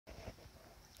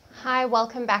Hi,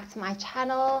 welcome back to my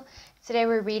channel. Today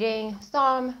we're reading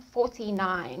Psalm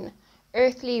 49.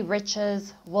 Earthly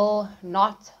riches will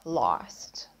not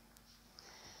last.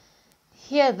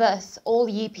 Hear this, all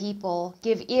ye people,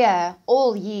 give ear,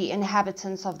 all ye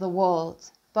inhabitants of the world,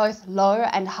 both low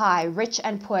and high, rich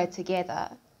and poor together.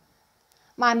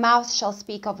 My mouth shall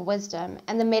speak of wisdom,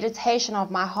 and the meditation of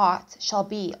my heart shall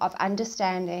be of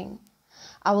understanding.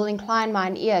 I will incline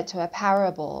mine ear to a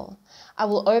parable. I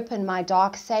will open my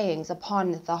dark sayings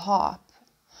upon the harp.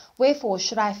 Wherefore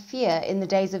should I fear in the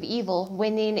days of evil,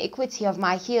 when the iniquity of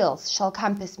my heels shall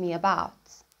compass me about?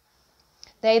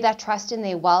 They that trust in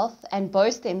their wealth and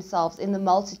boast themselves in the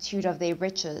multitude of their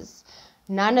riches,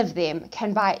 none of them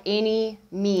can by any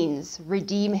means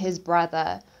redeem his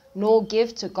brother, nor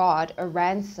give to God a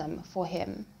ransom for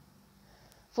him.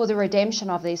 For the redemption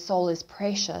of their soul is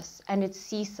precious, and it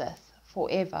ceaseth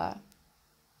forever.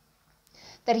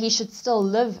 That he should still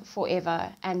live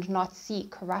forever and not see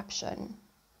corruption.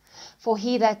 For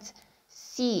he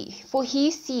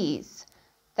sees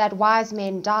that wise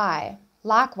men die,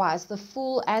 likewise the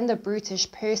fool and the brutish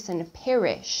person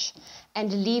perish,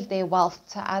 and leave their wealth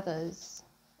to others.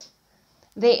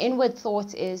 Their inward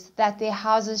thought is that their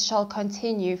houses shall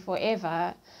continue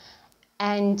forever,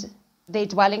 and their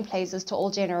dwelling places to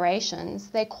all generations.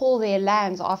 They call their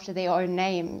lands after their own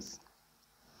names.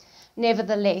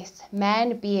 Nevertheless,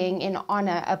 man being in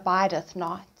honor abideth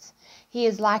not. He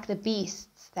is like the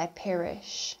beasts that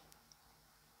perish.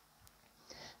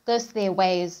 This their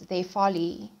ways, their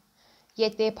folly,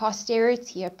 yet their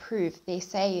posterity approve their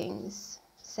sayings.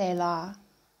 Selah.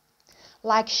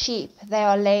 Like sheep they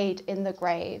are laid in the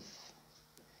grave.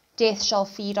 Death shall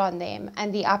feed on them,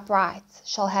 and the upright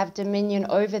shall have dominion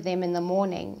over them in the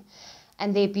morning,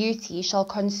 and their beauty shall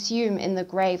consume in the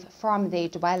grave from their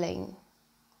dwelling.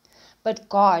 But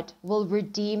God will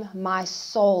redeem my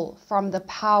soul from the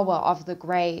power of the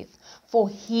grave, for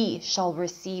he shall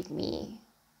receive me.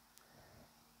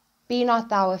 Be not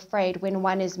thou afraid when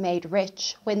one is made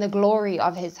rich, when the glory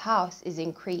of his house is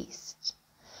increased.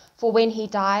 For when he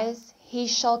dies, he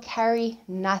shall carry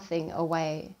nothing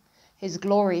away. His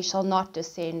glory shall not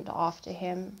descend after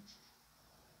him.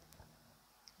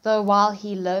 Though while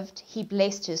he lived, he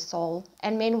blessed his soul,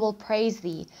 and men will praise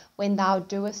thee when thou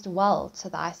doest well to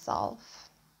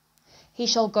thyself. He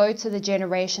shall go to the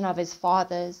generation of his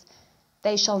fathers,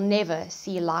 they shall never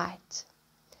see light.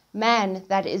 Man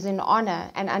that is in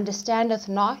honor and understandeth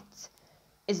not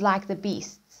is like the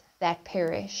beasts that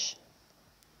perish.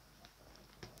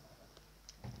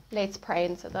 Let's pray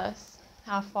into this.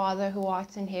 Our Father who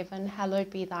art in heaven, hallowed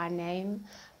be thy name.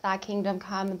 Thy kingdom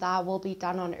come, thy will be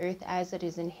done on earth as it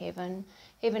is in heaven.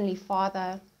 Heavenly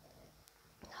Father,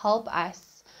 help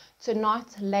us to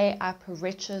not lay up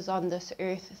riches on this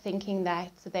earth thinking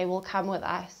that they will come with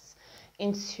us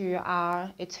into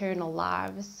our eternal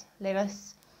lives. Let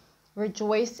us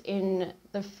rejoice in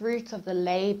the fruit of the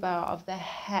labor of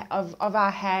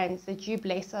our hands that you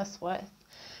bless us with,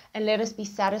 and let us be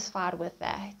satisfied with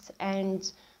that,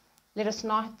 and let us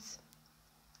not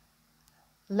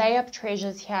lay up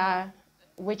treasures here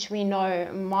which we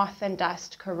know moth and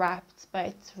dust corrupt,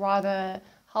 but rather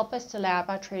help us to lay up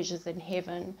our treasures in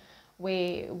heaven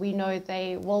where we know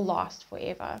they will last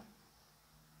forever.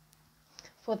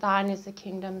 For thine is the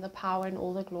kingdom, the power, and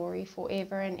all the glory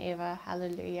forever and ever.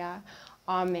 Hallelujah.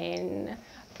 Amen.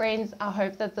 Friends, I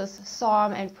hope that this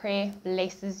psalm and prayer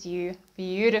blesses you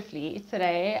beautifully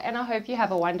today, and I hope you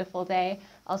have a wonderful day.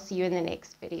 I'll see you in the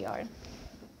next video.